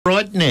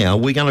Right now,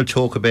 we're going to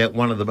talk about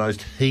one of the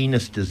most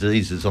heinous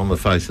diseases on the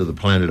face of the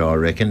planet, I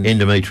reckon,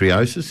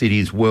 endometriosis. It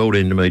is World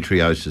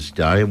Endometriosis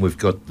Day, and we've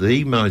got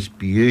the most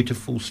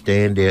beautiful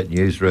standout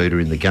newsreader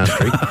in the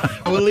country.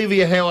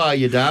 Olivia, how are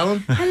you,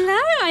 darling? Hello,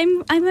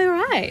 I'm all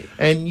right.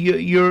 And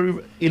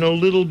you're in a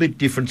little bit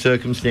different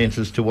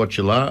circumstances to what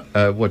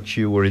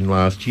you were in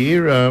last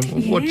year.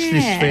 What's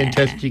this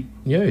fantastic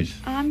news?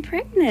 I'm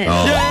pregnant.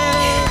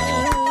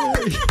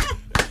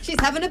 She's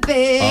having a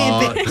baby.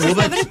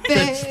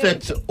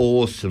 That's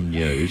awesome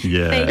news.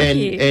 Yeah. Thank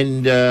you.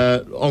 And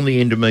on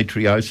the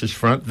endometriosis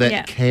front,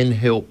 that can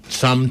help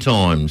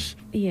sometimes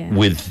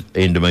with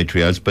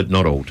endometriosis, but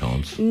not all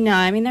times. No,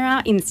 I mean, there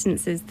are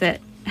instances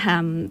that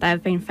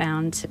they've been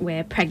found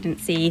where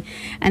pregnancy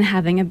and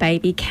having a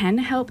baby can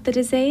help the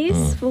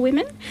disease for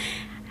women.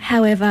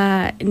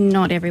 However,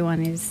 not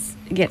everyone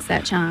gets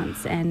that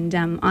chance, and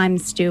I'm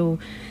still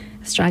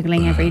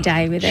struggling every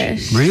day with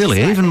it.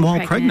 Really? Even while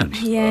pregnant?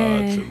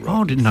 Yeah.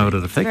 I didn't know it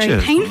would affect you.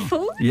 Very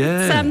painful.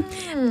 Yeah.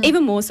 It's,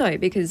 even more so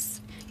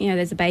because,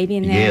 there's a baby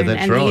in there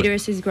and the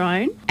uterus is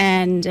grown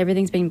and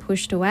everything's been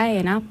pushed away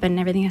and up and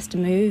everything has to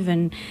move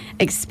and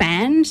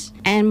expand.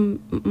 And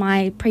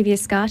my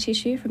previous scar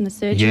tissue from the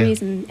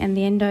surgeries and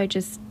the endo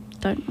just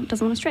doesn't want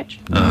to stretch.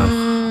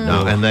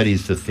 No, and that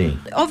is the thing.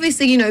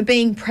 Obviously,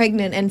 being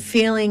pregnant and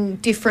feeling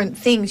different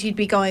things, you'd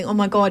be going, oh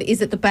my God,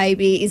 is it the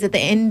baby? Is it the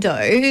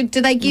endo?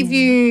 Do they give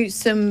you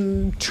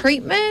some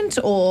treatment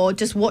or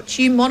just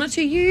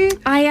monitor you?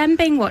 I am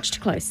being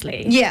watched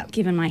closely,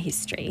 given my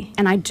history.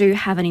 And I do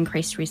have an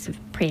increased risk of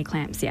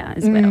preeclampsia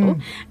as well.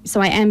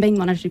 So I am being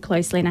monitored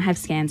closely and I have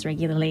scans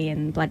regularly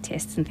and blood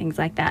tests and things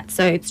like that.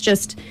 So it's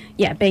just,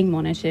 being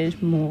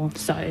monitored more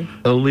so.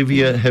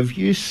 Olivia, have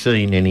you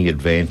seen any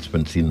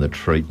advancements in the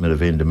treatment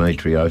of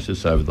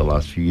endometriosis over the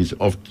last few years?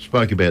 I've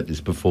spoke about this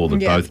before, that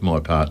both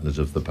my partners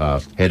of the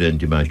past had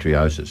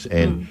endometriosis,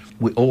 and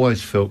we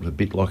always felt a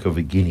bit like of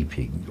a guinea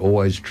pig,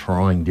 always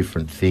trying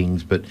different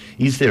things, but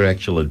is there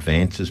actual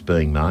advances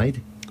being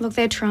made? Look,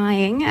 they're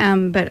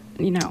trying, but,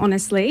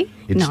 honestly,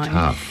 it's no.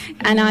 tough.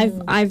 And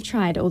I've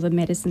tried all the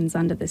medicines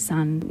under the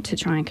sun to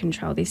try and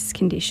control this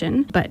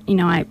condition. But,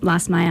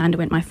 last May I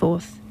underwent my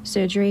 4th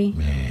surgery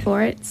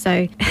for it.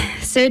 So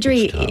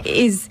surgery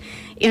is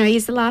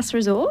the last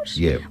resort.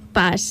 Yeah.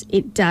 But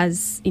it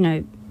does,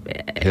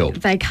 help.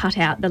 They cut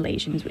out the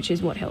lesions, which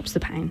is what helps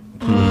the pain.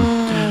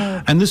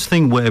 And this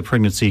thing where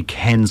pregnancy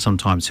can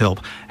sometimes help,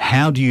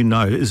 how do you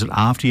know? Is it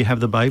after you have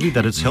the baby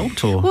that it's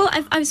helped? Or? Well,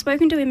 I've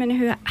spoken to women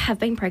who have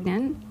been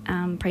pregnant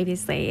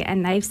previously,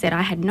 and they've said,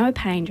 I had no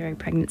pain during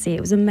pregnancy.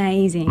 It was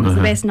amazing. It was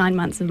the best 9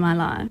 months of my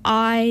life.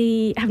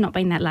 I have not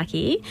been that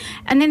lucky.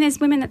 And then there's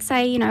women that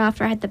say,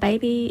 after I had the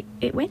baby,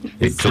 it went.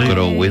 It took it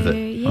all with it.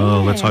 Yeah.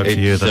 Oh, let's hope for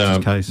you that's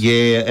the case.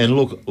 Yeah, and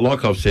look,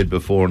 like I've said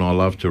before, and I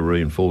love to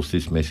reinforce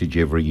this message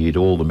every year to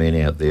all the men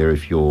out there,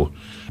 if you're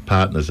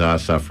partners are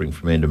suffering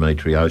from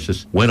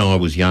endometriosis. When I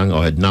was young,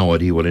 I had no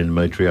idea what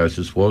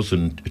endometriosis was,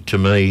 and to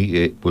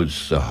me, it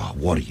was,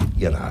 what's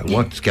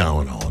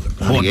going on?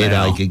 What headache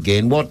now?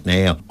 again? What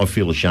now? I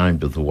feel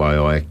ashamed of the way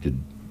I acted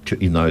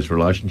in those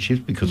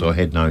relationships because I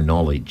had no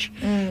knowledge.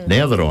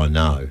 Now that I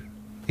know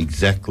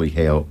exactly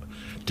how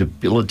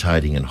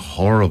debilitating and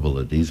horrible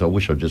it is, I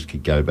wish I just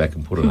could go back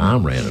and put an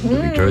arm around it, to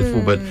be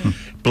truthful. But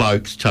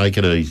blokes, take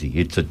it easy.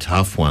 It's a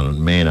tough one,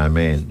 and man, oh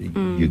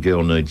man, your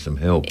girl needs some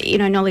help.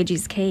 Knowledge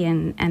is key,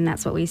 and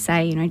that's what we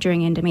say,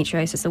 during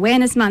Endometriosis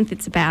Awareness Month.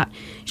 It's about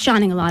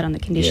shining a light on the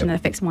condition that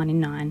affects 1 in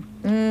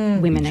 9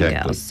 women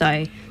and girls.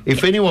 So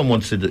if anyone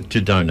wants to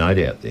donate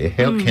out there,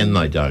 how can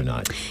they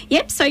donate?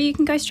 Yep, so you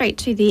can go straight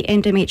to the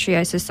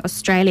Endometriosis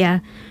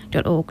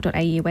Australia.org.au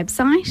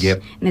website. Yep.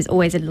 And there's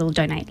always a little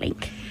donate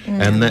link.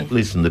 And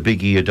the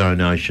bigger your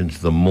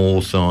donations, the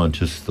more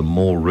scientists, the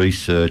more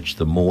research,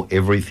 the more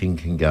everything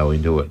can go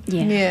into it.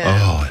 Yeah.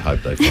 Oh, I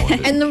hope they find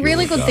it. And the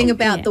really good thing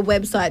about the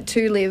website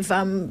too, Liv,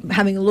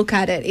 having a look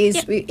at it,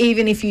 is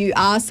even if you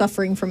are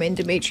suffering from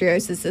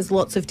endometriosis, there's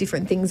lots of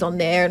different things on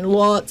there and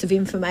lots of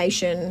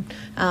information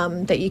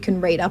that you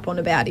can read up on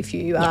about if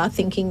you are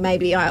thinking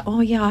maybe, I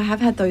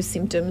have had those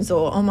symptoms,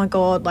 or, oh my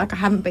God, I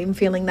haven't been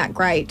feeling that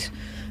great.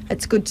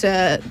 It's good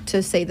to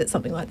see that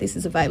something like this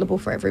is available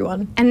for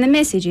everyone. And the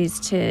message is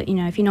to,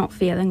 if you're not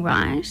feeling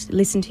right,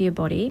 listen to your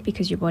body,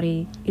 because your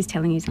body is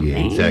telling you something.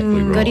 Yeah,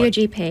 exactly right. Go to your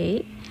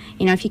GP.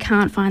 If you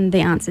can't find the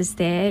answers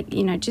there,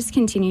 just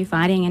continue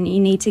fighting, and you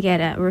need to get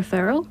a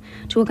referral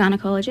to a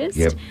gynaecologist.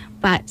 Yep.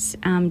 But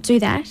do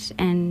that,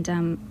 and,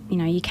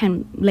 you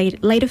can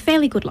lead a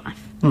fairly good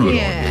life.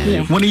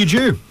 Yeah. When are you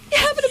due? You're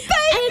having a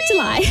baby!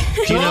 July.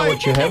 Do you know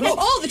what you're having?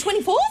 Oh, the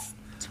 24th?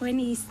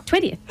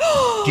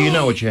 20th. Do you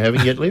know what you're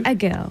having yet, Liv? A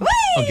girl.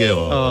 A girl.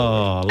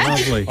 Oh,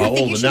 lovely. All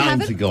you the should have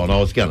names it. are gone. I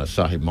was going to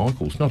say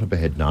Michael's not a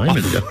bad name.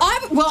 Is it? I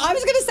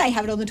was going to say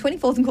have it on the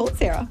 24th and call it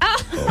Sarah.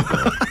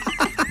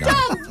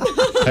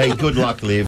 Hey, good luck, Liv.